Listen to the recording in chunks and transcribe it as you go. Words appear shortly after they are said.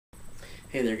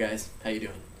Hey there guys, how you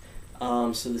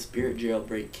doing? So the Spirit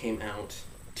Jailbreak came out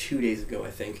 2 days ago, I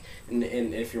think, and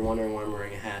if you're wondering why I'm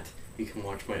wearing a hat, you can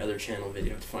watch my other channel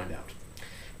video to find out.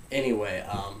 Anyway,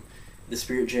 the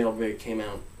Spirit Jailbreak came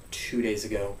out 2 days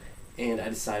ago, and I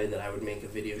decided that I would make a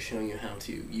video showing you how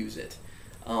to use it.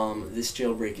 This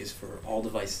jailbreak is for all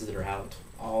devices that are out,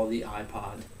 all the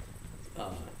iPod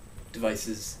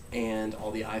devices, and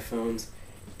all the iPhones,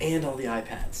 and all the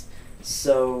iPads.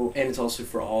 So, and it's also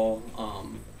for all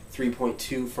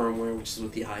 3.2 firmware, which is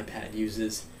what the iPad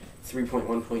uses,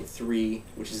 3.1.3,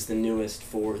 which is the newest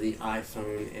for the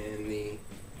iPhone and the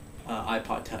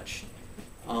iPod Touch.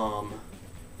 And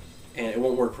it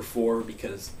won't work for 4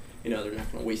 because, you know, they're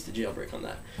not going to waste a jailbreak on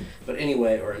that. But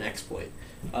anyway, or an exploit.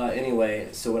 Anyway,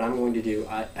 so what I'm going to do,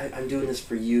 I'm doing this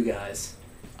for you guys.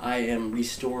 I am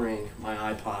restoring my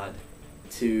iPod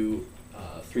to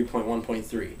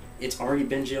 3.1.3. It's already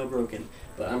been jailbroken,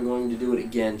 but I'm going to do it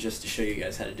again just to show you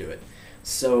guys how to do it.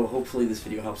 So hopefully this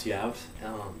video helps you out.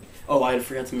 Oh, I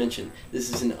forgot to mention, this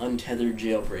is an untethered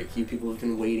jailbreak. You people have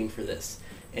been waiting for this,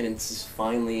 and it's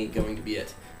finally going to be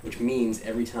it. Which means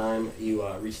every time you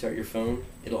restart your phone,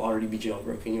 it'll already be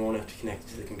jailbroken. You won't have to connect it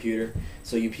to the computer.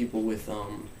 So you people with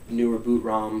newer boot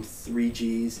ROM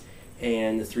 3Gs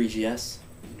and the 3GS,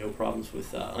 no problems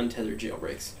with untethered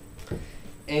jailbreaks.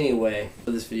 Anyway,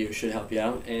 so this video should help you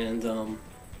out, and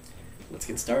let's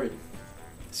get started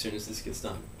as soon as this gets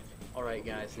done. Alright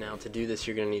guys, now to do this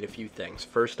you're going to need a few things.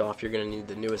 First off, you're going to need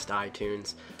the newest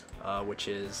iTunes, which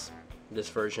is this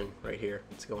version right here.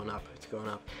 It's going up.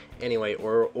 Anyway,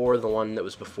 or the one that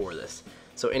was before this.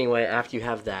 So anyway, after you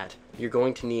have that, you're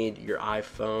going to need your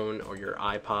iPhone or your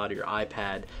iPod or your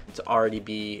iPad to already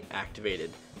be activated,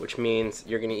 which means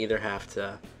you're going to either have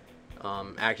to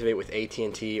activate with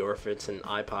AT&T, or if it's an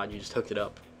iPod, you just hooked it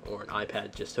up, or an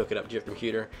iPad, just hook it up to your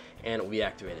computer and it will be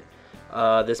activated.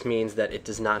 This means that it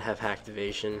does not have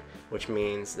hacktivation, which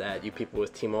means that you people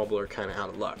with T-Mobile are kind of out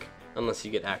of luck, unless you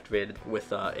get activated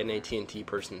with an AT&T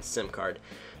person's SIM card.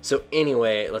 So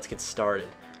anyway, let's get started.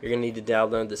 You're going to need to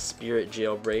download the Spirit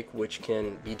Jailbreak, which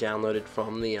can be downloaded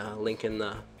from the link in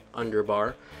the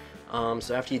underbar.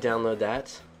 So after you download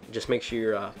that, just make sure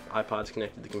your iPod's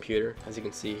connected to the computer. As you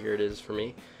can see, here it is for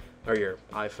me, or your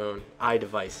iPhone,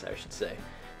 iDevice I should say.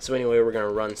 So anyway, we're going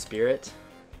to run Spirit.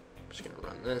 I'm just going to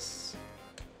run this.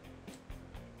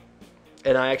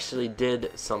 And I actually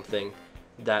did something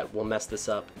that will mess this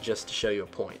up just to show you a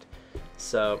point.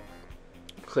 So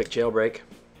click jailbreak.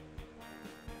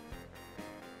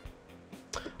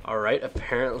 Alright,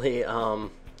 apparently I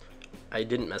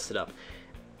didn't mess it up.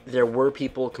 There were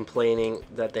people complaining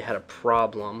that they had a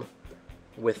problem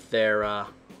with their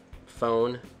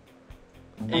phone,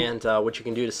 and what you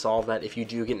can do to solve that, if you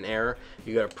do get an error,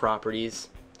 you go to Properties,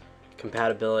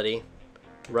 Compatibility,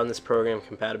 run this program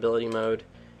compatibility mode,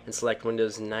 and select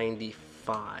Windows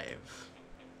 95.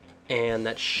 And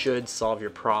that should solve your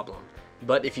problem.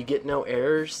 But if you get no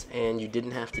errors and you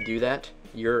didn't have to do that,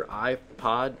 your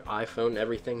iPod, iPhone,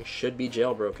 everything should be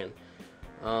jailbroken.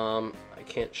 I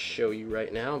can't show you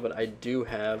right now, but I do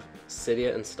have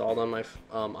Cydia installed on my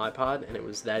iPod, and it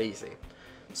was that easy.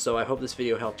 So I hope this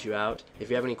video helped you out. If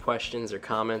you have any questions or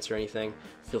comments or anything,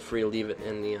 feel free to leave it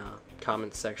in the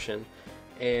comments section,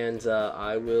 and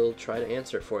I will try to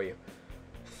answer it for you.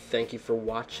 Thank you for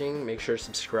watching. Make sure to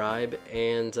subscribe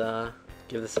and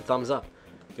give this a thumbs up.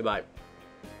 Goodbye.